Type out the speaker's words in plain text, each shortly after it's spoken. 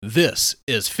This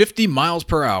is 50 miles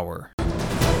per hour.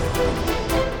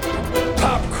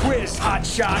 Pop quiz,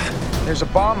 hotshot. There's a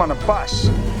bomb on a bus.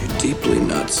 You're deeply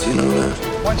nuts, you know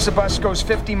that? Once the bus goes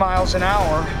 50 miles an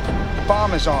hour, the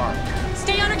bomb is armed.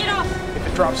 Stay on or get off. If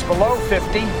it drops below 50,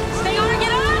 Stay on or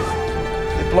get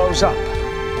off. it blows up.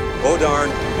 Oh, darn.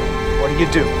 What do you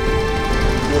do?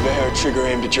 You have a hair trigger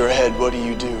aimed at your head. What do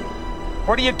you do?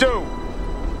 What do you do?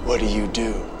 What do you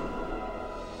do?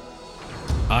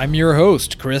 I'm your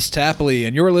host, Chris Tapley,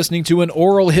 and you're listening to an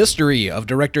oral history of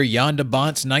director Jan de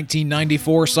Bont's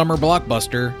 1994 summer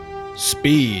blockbuster,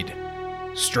 Speed.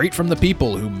 Straight from the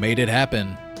people who made it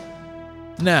happen.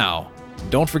 Now,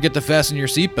 don't forget to fasten your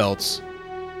seatbelts.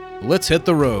 Let's hit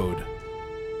the road.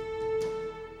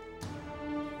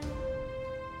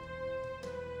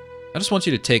 I just want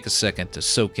you to take a second to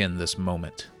soak in this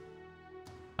moment.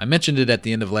 I mentioned it at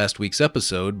the end of last week's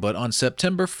episode, but on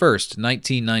September 1st,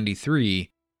 1993,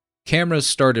 cameras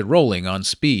started rolling on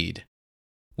Speed.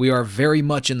 We are very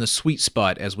much in the sweet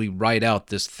spot as we ride out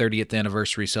this 30th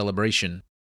anniversary celebration.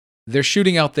 They're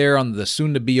shooting out there on the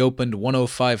soon-to-be-opened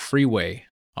 105 freeway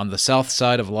on the south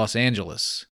side of Los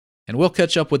Angeles, and we'll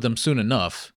catch up with them soon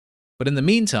enough, but in the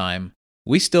meantime,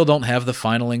 we still don't have the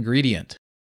final ingredient.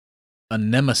 A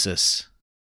nemesis.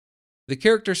 The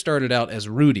character started out as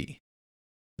Rudy.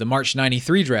 The March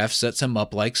 93 draft sets him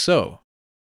up like so.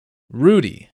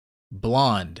 Rudy,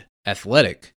 blonde,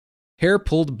 athletic, hair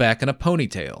pulled back in a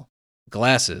ponytail,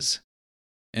 glasses.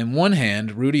 In one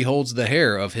hand, Rudy holds the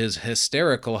hair of his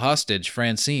hysterical hostage,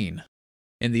 Francine.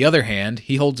 In the other hand,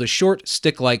 he holds a short,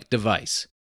 stick-like device.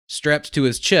 Strapped to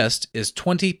his chest is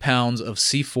 20 pounds of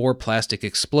C4 plastic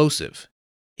explosive.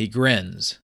 He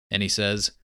grins, and he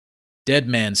says, "Dead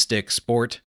man stick,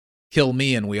 sport. Kill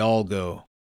me and we all go."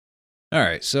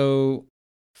 Alright, so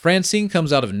Francine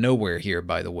comes out of nowhere here,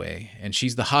 by the way, and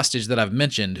she's the hostage that I've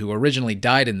mentioned who originally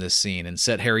died in this scene and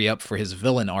set Harry up for his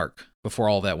villain arc before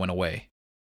all that went away.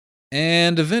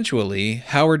 And eventually,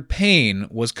 Howard Payne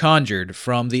was conjured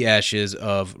from the ashes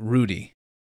of Rudy.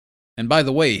 And by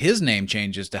the way, his name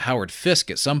changes to Howard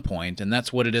Fisk at some point, and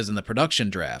that's what it is in the production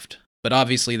draft, but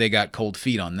obviously they got cold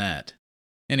feet on that.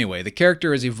 Anyway, the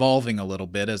character is evolving a little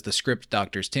bit as the script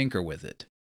doctors tinker with it.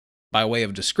 By way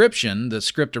of description, the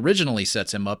script originally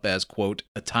sets him up as, quote,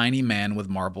 a tiny man with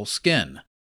marble skin.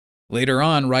 Later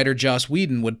on, writer Joss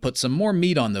Whedon would put some more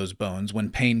meat on those bones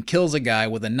when Payne kills a guy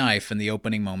with a knife in the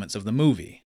opening moments of the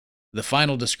movie. The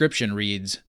final description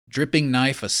reads, "Dripping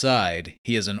knife aside,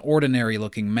 he is an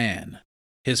ordinary-looking man.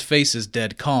 His face is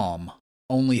dead calm,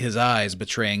 only his eyes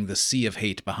betraying the sea of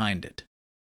hate behind it."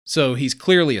 So he's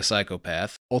clearly a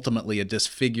psychopath, ultimately a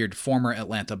disfigured former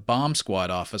Atlanta bomb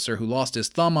squad officer who lost his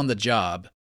thumb on the job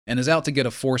and is out to get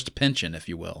a forced pension, if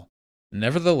you will.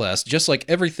 Nevertheless, just like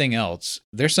everything else,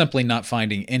 they're simply not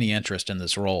finding any interest in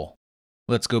this role.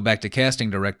 Let's go back to casting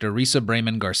director Risa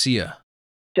Bramon Garcia.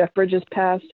 Jeff Bridges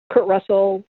passed, Kurt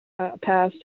Russell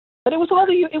passed, but it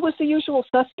was the usual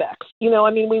suspects. We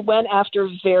went after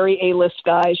very A-list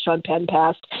guys. Sean Penn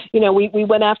passed. We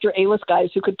went after A-list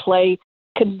guys who could play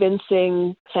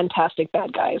convincing, fantastic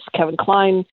bad guys. Kevin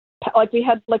Kline, we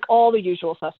had all the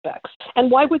usual suspects.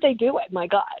 And why would they do it? My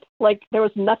God. There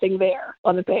was nothing there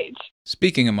on the page.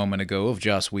 Speaking a moment ago of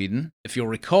Joss Whedon, if you'll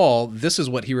recall, this is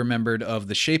what he remembered of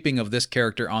the shaping of this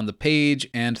character on the page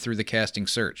and through the casting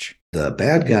search. The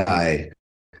bad guy,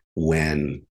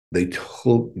 when they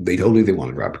told me they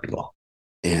wanted Robert Duvall,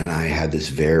 and I had this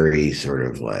very sort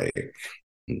of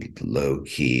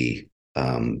low-key,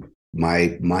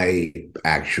 my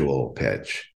actual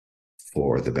pitch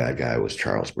for the bad guy was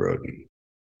Charles Grodin.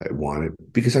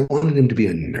 Because I wanted him to be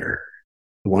a nerd.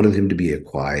 I wanted him to be a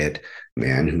quiet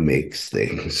man who makes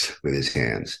things with his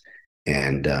hands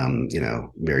and,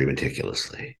 very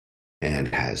meticulously, and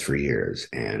has for years,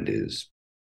 and is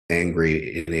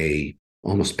angry in a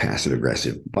almost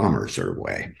passive-aggressive bomber sort of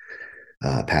way.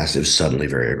 Passive, suddenly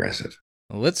very aggressive.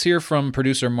 Let's hear from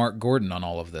producer Mark Gordon on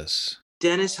all of this.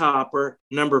 Dennis Hopper,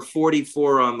 number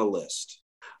 44 on the list.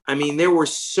 There were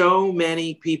so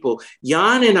many people.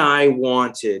 Jan and I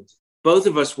both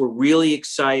of us were really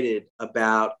excited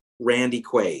about Randy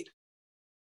Quaid.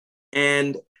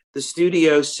 And the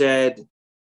studio said,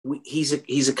 he's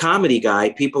a comedy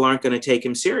guy. People aren't going to take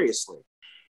him seriously.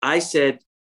 I said,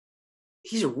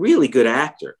 he's a really good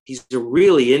actor. He's a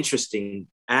really interesting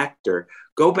actor.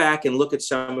 Go back and look at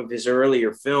some of his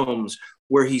earlier films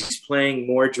where he's playing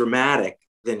more dramatic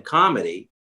than comedy.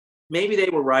 Maybe they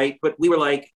were right, but we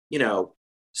were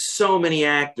so many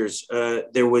actors.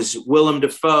 There was Willem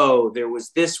Dafoe. There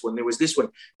was this one.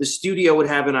 The studio would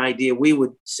have an idea. We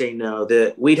would say no.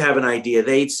 We'd have an idea.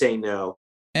 They'd say no.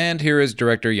 And here is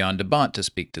director Jan de Bont to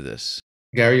speak to this.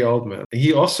 Gary Oldman.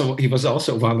 He was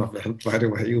also one of them, by the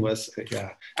way. He was,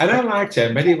 yeah. And I liked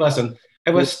him, but he wasn't,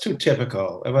 it was too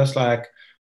typical. It was like,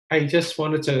 I just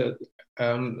wanted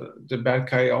the bad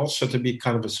guy also to be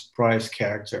kind of a surprise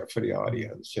character for the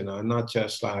audience, not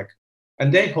just like,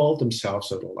 and they hold themselves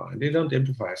to the line. They don't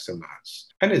improvise so much.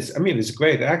 And it's a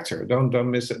great actor. Don't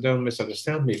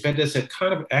misunderstand me. But it's a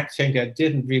kind of acting that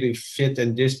didn't really fit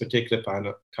in this particular kind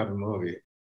of movie.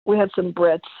 We had some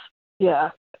Brits,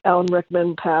 yeah. Alan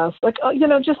Rickman passed, but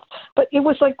it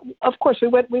was like, of course, we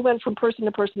went from person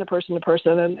to person to person to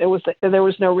person, and there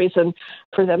was no reason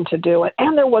for them to do it,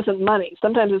 and there wasn't money.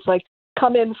 Sometimes it's like,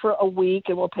 come in for a week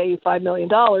and we'll pay you $5 million.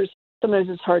 Sometimes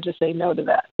it's hard to say no to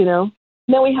that, Then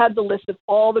we had the list of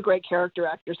all the great character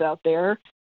actors out there,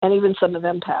 and even some of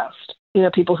them passed,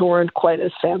 people who weren't quite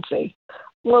as fancy,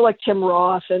 more like Tim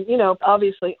Roth, and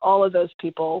obviously all of those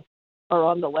people are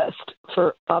on the list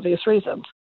for obvious reasons.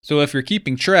 So if you're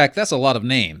keeping track, that's a lot of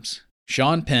names.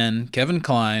 Sean Penn, Kevin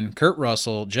Kline, Kurt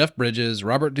Russell, Jeff Bridges,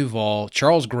 Robert Duvall,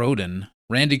 Charles Grodin,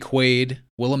 Randy Quaid,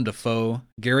 Willem Dafoe,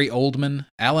 Gary Oldman,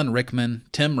 Alan Rickman,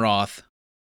 Tim Roth.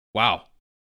 Wow.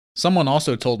 Someone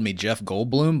also told me Jeff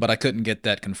Goldblum, but I couldn't get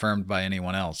that confirmed by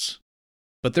anyone else.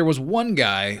 But there was one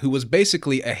guy who was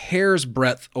basically a hair's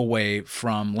breadth away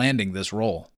from landing this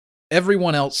role.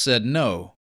 Everyone else said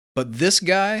no, but this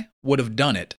guy would have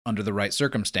done it under the right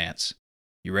circumstance.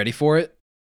 You ready for it?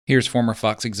 Here's former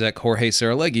Fox exec Jorge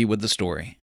Saralegui with the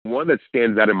story. One that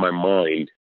stands out in my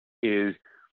mind is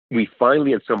we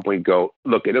finally at some point go,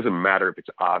 look, it doesn't matter if it's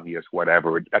obvious,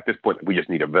 whatever. At this point, we just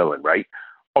need a villain, right?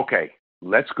 Okay,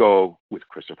 let's go with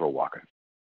Christopher Walken.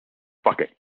 Fuck it.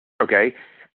 Okay?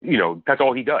 That's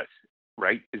all he does,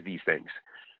 right, is these things.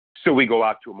 So we go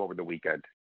out to him over the weekend.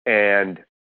 And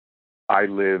I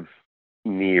live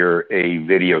near a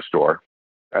video store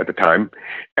at the time.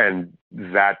 And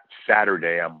that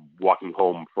Saturday, I'm walking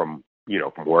home from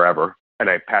wherever, and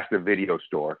I pass the video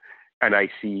store, and I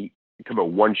see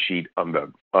about one sheet on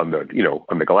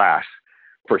the glass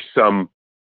for some,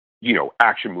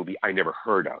 action movie I never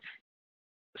heard of,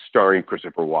 starring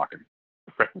Christopher Walken,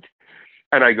 right?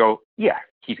 And I go, yeah,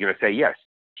 he's going to say yes.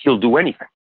 He'll do anything.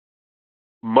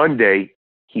 Monday,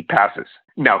 he passes.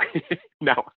 Now,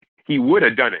 he would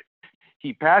have done it.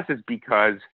 He passes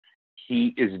because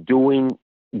he is doing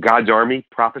God's Army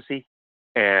Prophecy,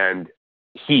 and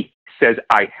he says,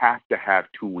 I have to have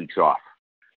 2 weeks off.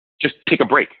 Just take a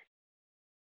break.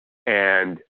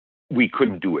 And we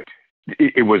couldn't do it.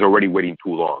 It was already waiting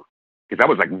too long. Because that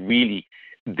was like really,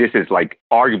 this is like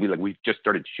arguably like we've just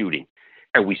started shooting,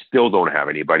 and we still don't have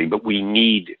anybody, but we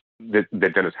need the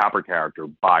Dennis Hopper character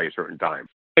by a certain time.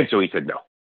 And so he said no.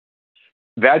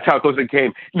 That's how close it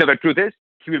came. Now, the truth is,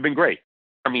 he would have been great.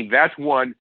 I mean, that's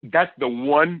the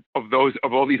one of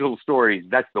all these little stories,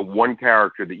 that's the one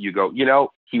character that you go,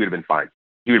 he would have been fine.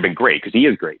 He would have been great because he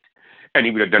is great. And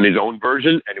he would have done his own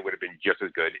version and it would have been just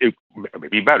as good. It may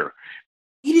be better.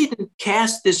 He didn't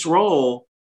cast this role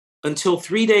until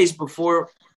 3 days before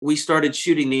we started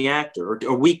shooting the actor, or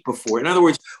a week before. In other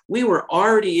words, we were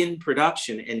already in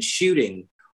production and shooting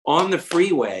on the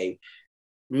freeway,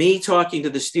 me talking to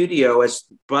the studio as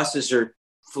buses are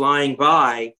flying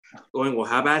by, going, well,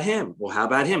 how about him? Well, how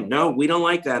about him? No, we don't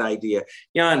like that idea.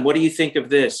 Jan, what do you think of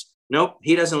this? Nope,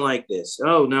 he doesn't like this.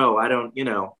 Oh, no, I don't,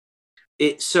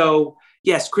 So,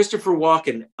 yes, Christopher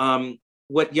Walken,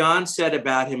 what Jan said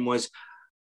about him was,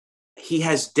 he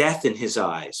has death in his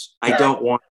eyes.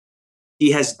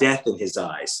 He has death in his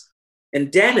eyes.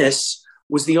 And Dennis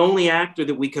was the only actor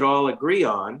that we could all agree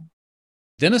on.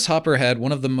 Dennis Hopper had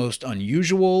one of the most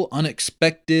unusual,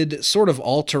 unexpected, sort of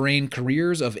all-terrain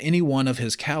careers of anyone of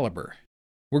his caliber.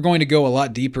 We're going to go a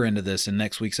lot deeper into this in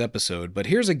next week's episode, but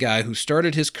here's a guy who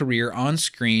started his career on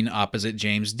screen opposite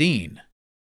James Dean,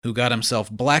 who got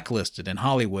himself blacklisted in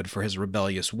Hollywood for his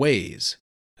rebellious ways,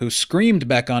 who screamed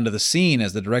back onto the scene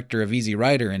as the director of Easy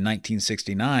Rider in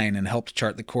 1969 and helped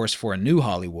chart the course for a new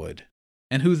Hollywood,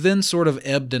 and who then sort of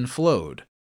ebbed and flowed,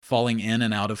 falling in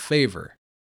and out of favor,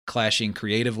 clashing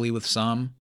creatively with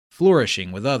some,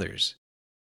 flourishing with others.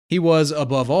 He was,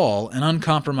 above all, an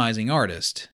uncompromising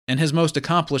artist, and his most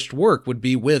accomplished work would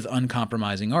be with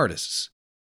uncompromising artists.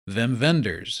 Wim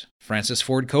Wenders, Francis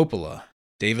Ford Coppola,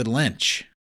 David Lynch.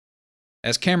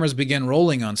 As cameras begin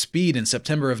rolling on Speed in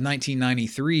September of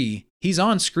 1993, he's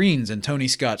on screens in Tony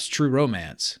Scott's True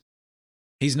Romance.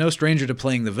 He's no stranger to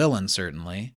playing the villain,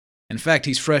 certainly. In fact,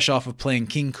 he's fresh off of playing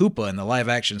King Koopa in the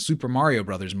live-action Super Mario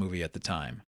Bros. Movie at the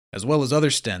time, as well as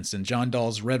other stints in John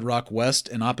Dahl's Red Rock West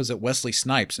and opposite Wesley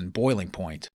Snipes in Boiling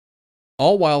Point,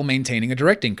 all while maintaining a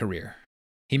directing career.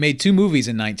 He made 2 movies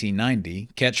in 1990,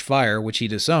 Catch Fire, which he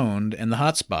disowned, and The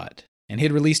Hot Spot, And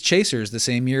he'd released Chasers the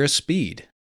same year as Speed.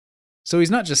 So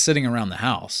he's not just sitting around the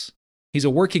house. He's a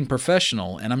working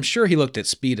professional, and I'm sure he looked at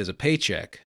Speed as a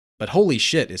paycheck. But holy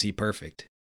shit, is he perfect.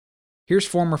 Here's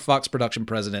former Fox production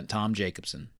president Tom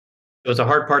Jacobson. It was a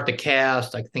hard part to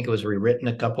cast. I think it was rewritten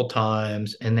a couple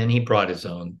times, and then he brought his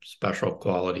own special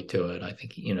quality to it. I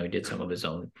think, he did some of his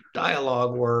own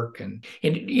dialogue work, and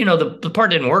the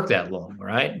part didn't work that long,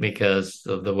 right? Because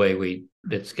of the way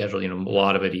it's scheduled. A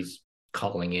lot of it he's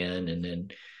calling in,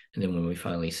 and then when we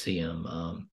finally see him,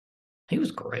 he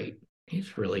was great.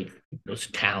 He's really was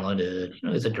talented.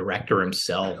 He's a director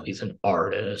himself. He's an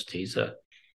artist. He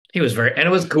was and it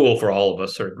was cool for all of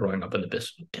us sort of growing up in the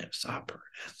business of Dennis Hopper.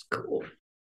 That's cool.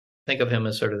 Think of him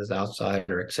as sort of this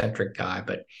outsider, eccentric guy,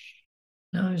 but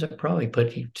no,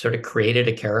 he sort of created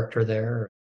a character there.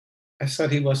 I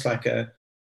thought he was like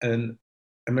an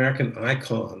American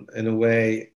icon in a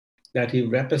way that he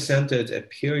represented a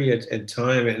period in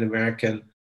time in American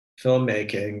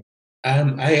filmmaking.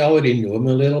 I already knew him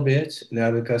a little bit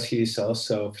now because he's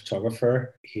also a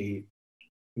photographer. He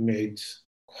made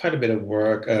quite a bit of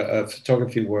work,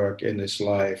 photography work in his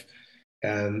life,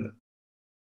 and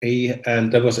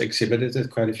that was exhibited at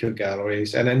quite a few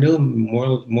galleries. And I knew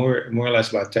more or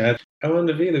less about that. I want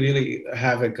to really, really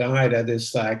have a guy that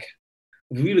is like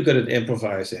really good at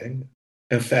improvising.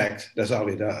 In fact, that's all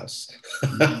he does.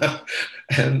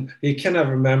 And he cannot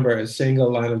remember a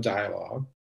single line of dialogue.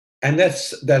 And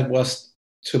that was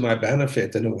to my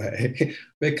benefit in a way,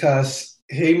 because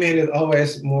he made it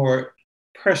always more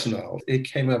personal. It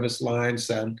came up with lines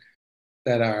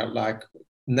that are like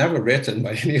never written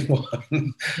by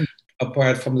anyone,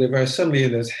 apart from they were suddenly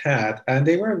in his head, and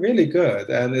they were really good.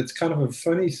 And it's kind of a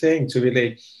funny thing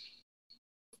to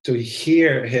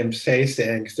hear him say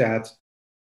things that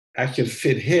actually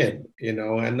fit him,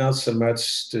 and not so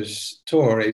much the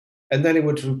story. And then he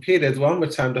would repeat it one more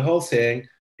time, the whole thing,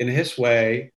 in his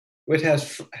way, which had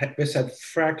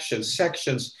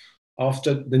sections of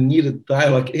the needed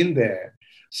dialogue in there.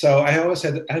 So I always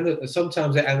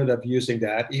sometimes I ended up using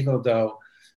that, even though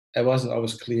it wasn't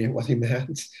always clear what he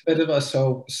meant. But it was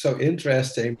so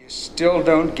interesting. You still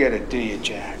don't get it, do you,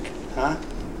 Jack? Huh?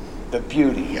 The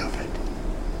beauty of it.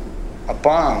 A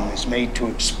bomb is made to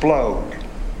explode.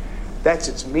 That's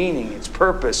its meaning, its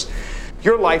purpose.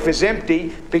 Your life is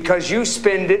empty because you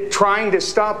spend it trying to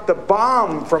stop the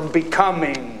bomb from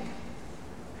becoming.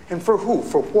 And for who?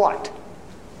 For what?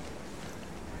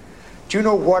 Do you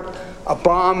know what a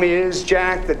bomb is,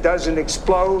 Jack, that doesn't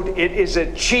explode? It is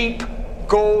a cheap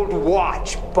gold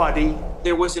watch, buddy.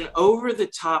 There was an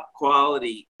over-the-top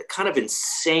quality, a kind of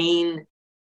insane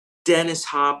Dennis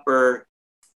Hopper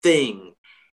thing.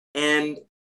 And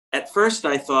at first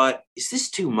I thought, is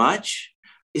this too much?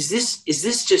 Is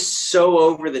this just so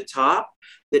over the top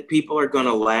that people are going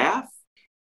to laugh?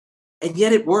 And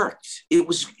yet it worked. He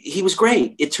was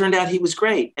great. It turned out he was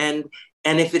great. And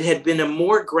if it had been a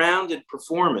more grounded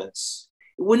performance,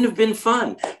 it wouldn't have been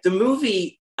fun. The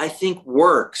movie, I think,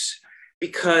 works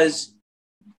because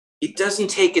it doesn't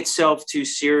take itself too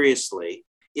seriously.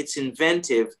 It's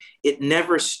inventive. It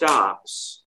never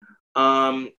stops.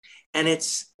 And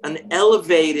it's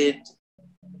elevated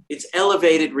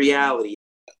reality.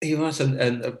 He was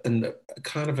a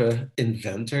kind of an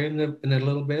inventor in a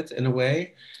little bit, in a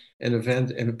way.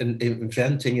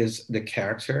 Inventing is the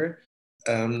character.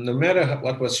 No matter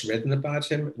what was written about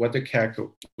him, what the character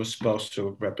was supposed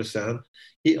to represent,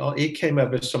 he came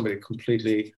up with somebody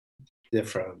completely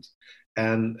different,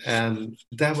 and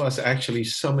that was actually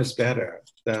so much better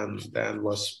than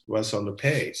was on the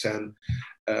page. And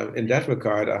in that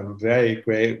regard,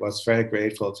 was very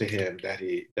grateful to him that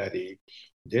he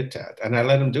did that, and I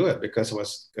let him do it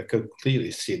because I could clearly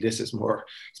see this is more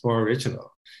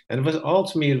original, and it was all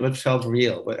to me what felt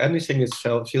real. But anything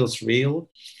that feels real,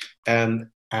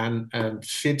 and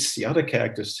fits the other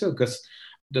characters too, because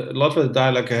a lot of the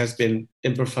dialogue has been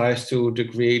improvised to a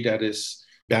degree that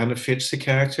benefits the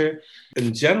character,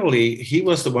 and generally he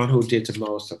was the one who did the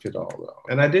most of it all, though.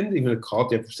 And I didn't even call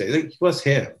it improvisation; it was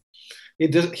him. He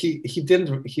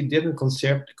didn't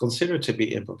consider to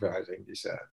be improvising.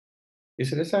 He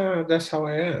said, that's how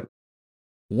I am.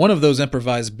 One of those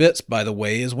improvised bits, by the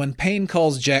way, is when Payne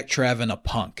calls Jack Traven a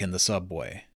punk in the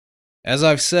subway. As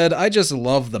I've said, I just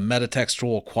love the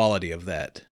metatextual quality of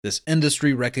that. This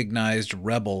industry-recognized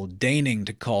rebel deigning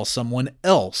to call someone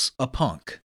else a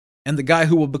punk. And the guy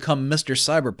who will become Mr.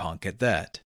 Cyberpunk at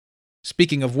that.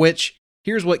 Speaking of which,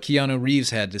 here's what Keanu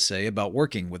Reeves had to say about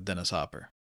working with Dennis Hopper.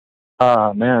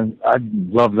 Man, I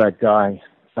love that guy.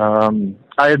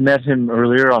 I had met him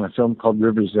earlier on a film called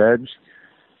River's Edge,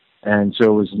 and so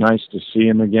it was nice to see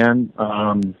him again.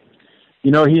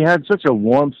 You know, he had such a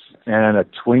warmth and a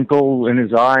twinkle in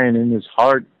his eye and in his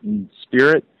heart and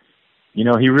spirit. You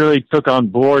know, he really took on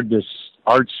board this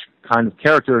arch kind of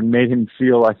character and made him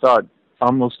feel, I thought,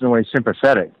 almost in a way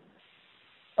sympathetic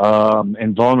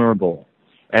and vulnerable.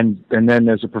 And then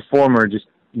as a performer, just,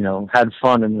 you know, had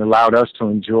fun and allowed us to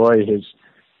enjoy his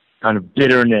kind of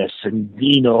bitterness and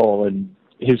venal and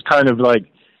his kind of like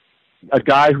a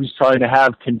guy who's trying to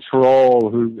have control,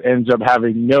 who ends up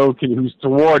having who's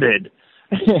thwarted,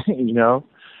 you know?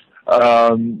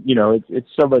 It's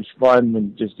so much fun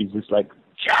when he's just like,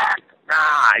 Jack,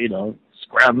 you know,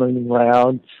 scrambling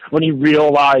around when he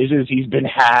realizes he's been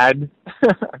had.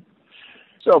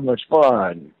 So much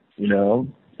fun, you know?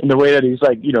 In the way that he's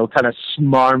like, you know, kind of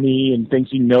smarmy and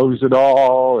thinks he knows it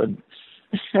all. And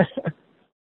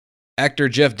Actor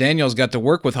Jeff Daniels got to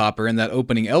work with Hopper in that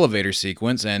opening elevator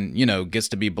sequence and, you know, gets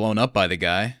to be blown up by the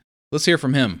guy. Let's hear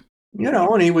from him. You know,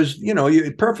 and he was, you know,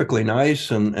 perfectly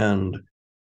nice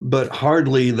but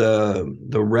hardly the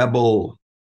rebel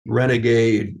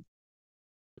renegade,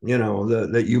 you know,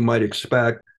 that you might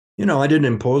expect. You know, I didn't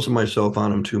impose myself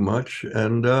on him too much.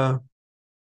 And,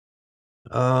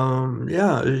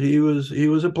 he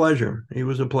was a pleasure. He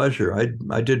was a pleasure.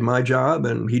 I did my job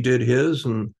and he did his,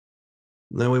 and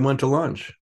then we went to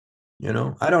lunch. You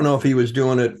know, I don't know if he was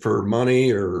doing it for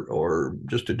money or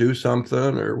just to do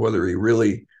something, or whether he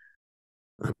really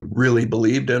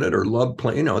believed in it or loved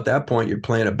playing. You know, at that point you're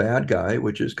playing a bad guy,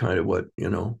 which is kind of what, you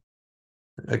know,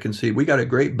 I can see. We got a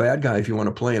great bad guy if you want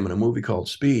to play him in a movie called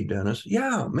Speed, Dennis.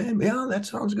 Yeah, man. Yeah, that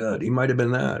sounds good. He might have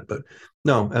been that, but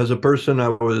no, as a person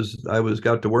I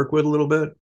got to work with a little bit,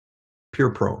 pure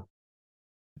pro.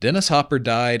 Dennis Hopper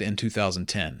died in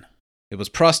 2010. It was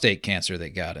prostate cancer that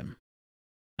got him.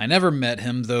 I never met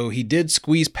him, though he did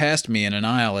squeeze past me in an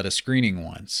aisle at a screening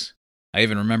once. I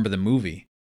even remember the movie,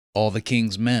 All the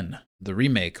King's Men, the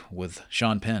remake with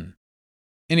Sean Penn.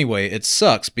 Anyway, it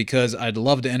sucks because I'd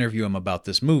love to interview him about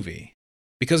this movie.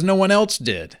 Because no one else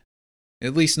did.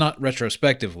 At least not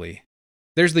retrospectively.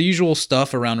 There's the usual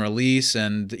stuff around release,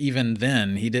 and even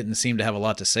then, he didn't seem to have a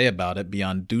lot to say about it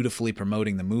beyond dutifully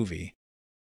promoting the movie.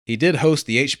 He did host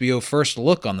the HBO First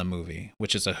Look on the movie,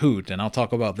 which is a hoot, and I'll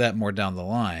talk about that more down the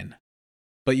line.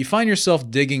 But you find yourself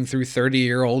digging through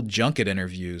 30-year-old junket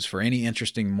interviews for any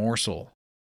interesting morsel.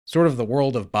 Sort of the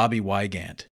world of Bobby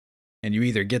Wygant. And you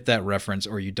either get that reference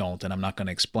or you don't, and I'm not going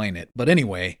to explain it. But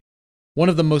anyway, one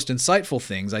of the most insightful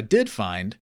things I did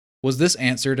find was this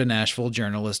answer to Nashville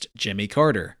journalist Jimmy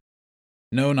Carter.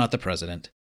 No, not the president.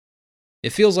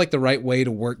 It feels like the right way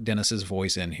to work Dennis's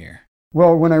voice in here.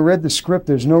 Well, when I read the script,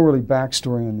 there's no really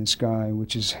backstory on this guy,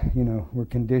 which is, you know, we're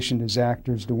conditioned as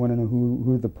actors to want to know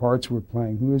who the parts we're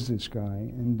playing. Who is this guy?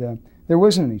 And there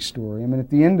wasn't any story. I mean, at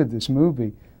the end of this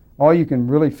movie, all you can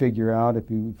really figure out,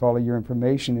 if you follow your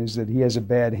information, is that he has a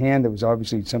bad hand. That was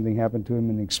obviously something happened to him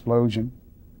in an explosion.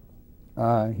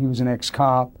 He was an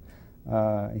ex-cop.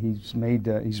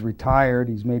 He's retired.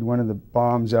 He's made one of the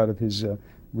bombs out of his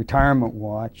retirement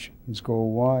watch, his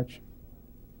gold watch.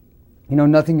 You know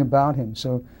nothing about him.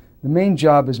 So the main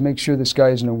job is make sure this guy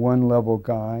isn't a one-level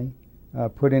guy.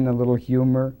 Put in a little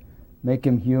humor, make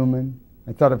him human.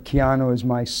 I thought of Keanu as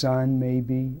my son,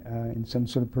 maybe, in some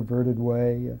sort of perverted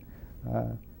way.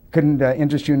 Couldn't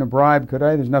interest you in a bribe, could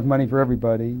I? There's enough money for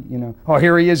everybody, you know. Oh,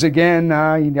 here he is again.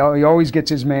 He always gets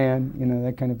his man, you know,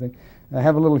 that kind of thing.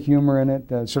 Have a little humor in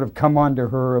it. Sort of come on to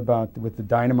her with the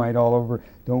dynamite all over.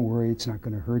 Don't worry, it's not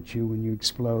going to hurt you when you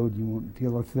explode. You won't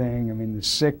feel a thing. I mean, the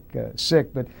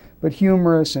sick, but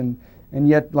humorous and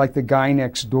yet like the guy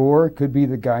next door. Could be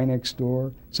the guy next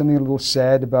door. Something a little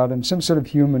sad about him. Some sort of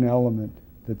human element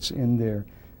that's in there.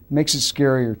 Makes it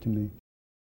scarier to me.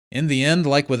 In the end,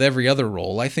 like with every other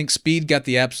role, I think Speed got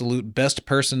the absolute best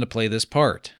person to play this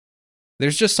part.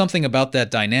 There's just something about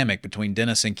that dynamic between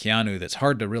Dennis and Keanu that's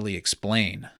hard to really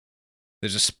explain.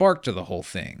 There's a spark to the whole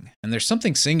thing, and there's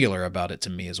something singular about it to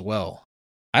me as well.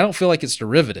 I don't feel like it's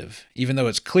derivative, even though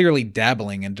it's clearly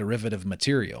dabbling in derivative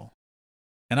material.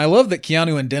 And I love that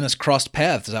Keanu and Dennis crossed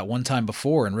paths at one time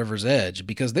before in River's Edge,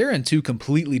 because they're in two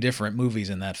completely different movies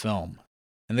in that film.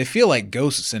 And they feel like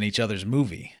ghosts in each other's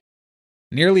movie.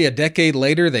 Nearly a decade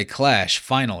later, they clash,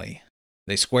 finally.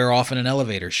 They square off in an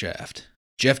elevator shaft.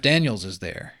 Jeff Daniels is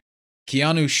there.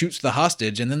 Keanu shoots the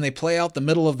hostage, and then they play out the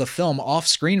middle of the film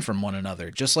off-screen from one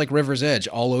another, just like River's Edge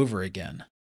all over again.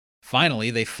 Finally,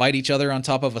 they fight each other on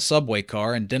top of a subway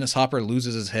car, and Dennis Hopper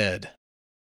loses his head.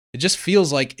 It just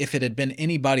feels like if it had been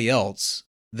anybody else,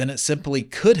 then it simply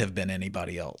could have been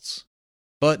anybody else.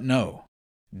 But no,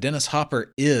 Dennis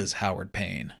Hopper is Howard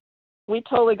Payne. We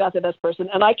totally got the best person.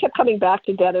 And I kept coming back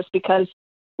to Dennis because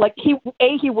Like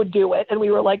he would do it, and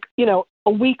we were like,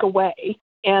 a week away,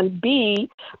 and B,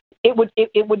 it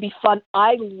would be fun.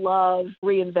 I love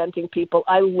reinventing people.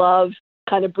 I love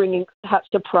kind of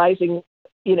surprising,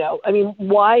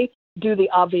 why do the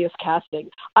obvious casting?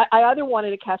 I either wanted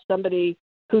to cast somebody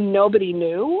who nobody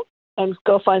knew and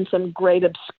go find some great,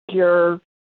 obscure,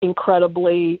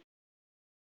 incredibly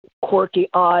quirky,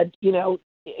 odd,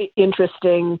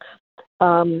 interesting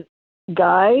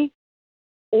guy,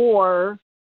 or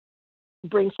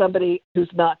bring somebody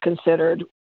who's not considered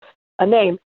a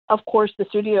name. Of course, the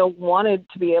studio wanted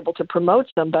to be able to promote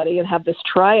somebody and have this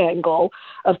triangle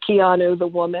of Keanu, the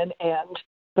woman, and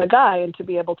the guy, and to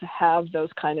be able to have those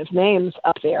kind of names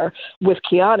up there with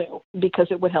Keanu, because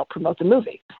it would help promote the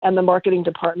movie. And the marketing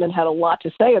department had a lot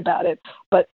to say about it,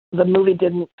 but the movie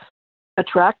didn't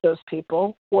attract those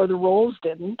people, or the roles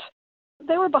didn't.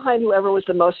 They were behind whoever was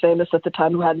the most famous at the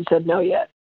time who hadn't said no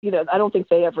yet. I don't think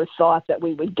they ever thought that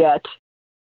we would get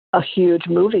a huge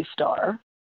movie star,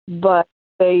 but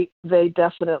they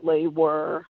definitely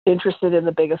were interested in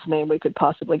the biggest name we could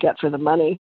possibly get for the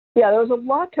money. Yeah, there was a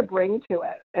lot to bring to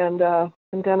it, and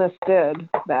Dennis did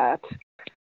that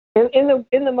in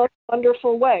the most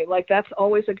wonderful way. Like, that's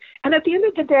always and at the end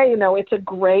of the day, it's a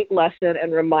great lesson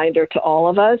and reminder to all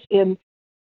of us in,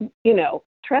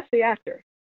 trust the actor.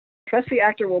 Trust the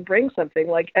actor will bring something,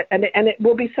 and it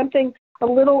will be something a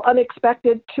little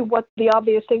unexpected to what the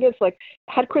obvious thing is. Like,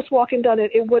 had Chris Walken done it,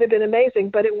 it would have been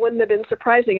amazing, but it wouldn't have been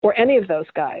surprising, or any of those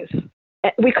guys.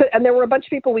 And there were a bunch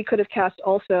of people we could have cast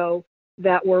also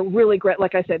that were really great,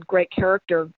 like I said, great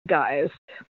character guys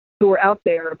who were out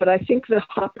there. But I think the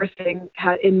Hopper thing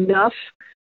had enough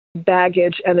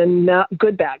baggage and enough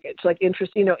good baggage, like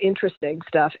interesting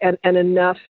stuff, and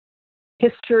enough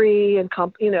history and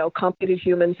complicated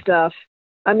human stuff.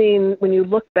 I mean, when you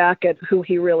look back at who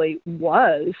he really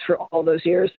was for all those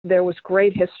years, there was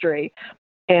great history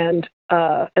and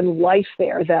life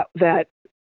there that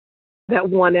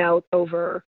won out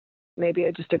over maybe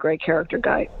just a great character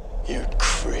guy. You're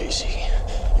crazy.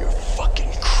 You're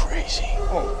fucking crazy.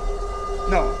 Oh,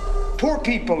 no. Poor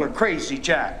people are crazy,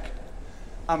 Jack.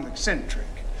 I'm eccentric.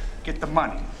 Get the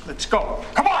money. Let's go.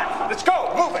 Come on, let's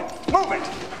go. Move it. Move it.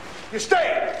 You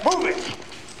stay. Move it.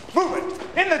 Move it.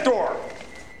 In the door.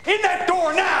 In that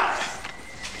door now.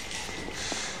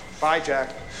 Bye, Jack.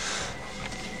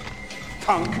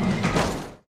 Punk.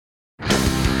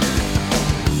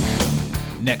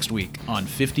 Next week on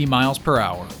 50 Miles Per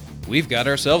Hour, we've got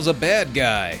ourselves a bad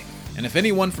guy. And if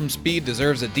anyone from Speed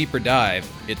deserves a deeper dive,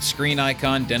 it's screen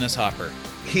icon Dennis Hopper.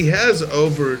 He has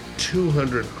over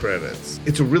 200 credits.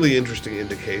 It's a really interesting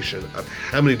indication of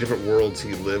how many different worlds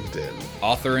he lived in.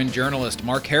 Author and journalist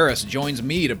Mark Harris joins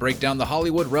me to break down the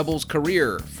Hollywood Rebel's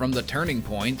career from the turning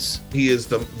points. He is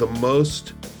the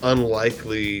most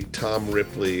unlikely Tom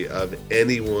Ripley of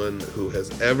anyone who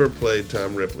has ever played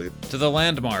Tom Ripley. To the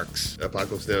landmarks.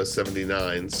 Apocalypse Now is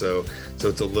 79, so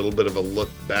it's a little bit of a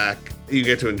look back. You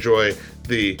get to enjoy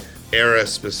the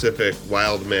era-specific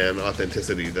wild man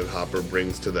authenticity that Hopper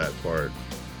brings to that part.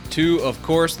 To, of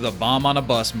course, the Bomb on a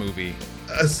Bus movie.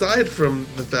 Aside from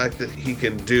the fact that he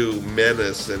can do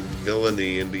menace and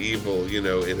villainy and evil,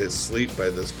 in his sleep by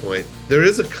this point, there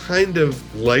is a kind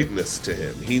of lightness to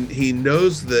him. He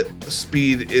knows that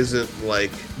Speed isn't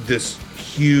like this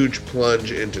huge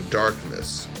plunge into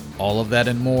darkness. All of that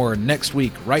and more next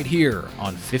week right here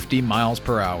on 50 Miles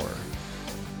Per Hour.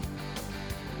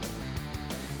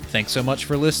 Thanks so much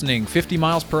for listening. 50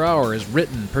 Miles Per Hour is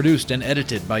written, produced, and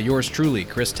edited by yours truly,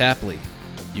 Chris Tapley.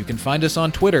 You can find us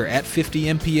on Twitter at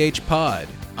 50MPHpod.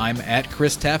 I'm at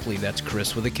Chris Tapley, that's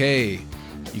Chris with a K.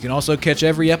 You can also catch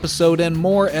every episode and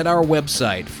more at our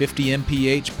website,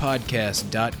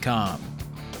 50mphpodcast.com.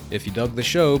 If you dug the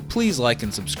show, please like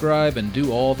and subscribe and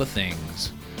do all the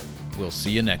things. We'll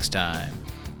see you next time.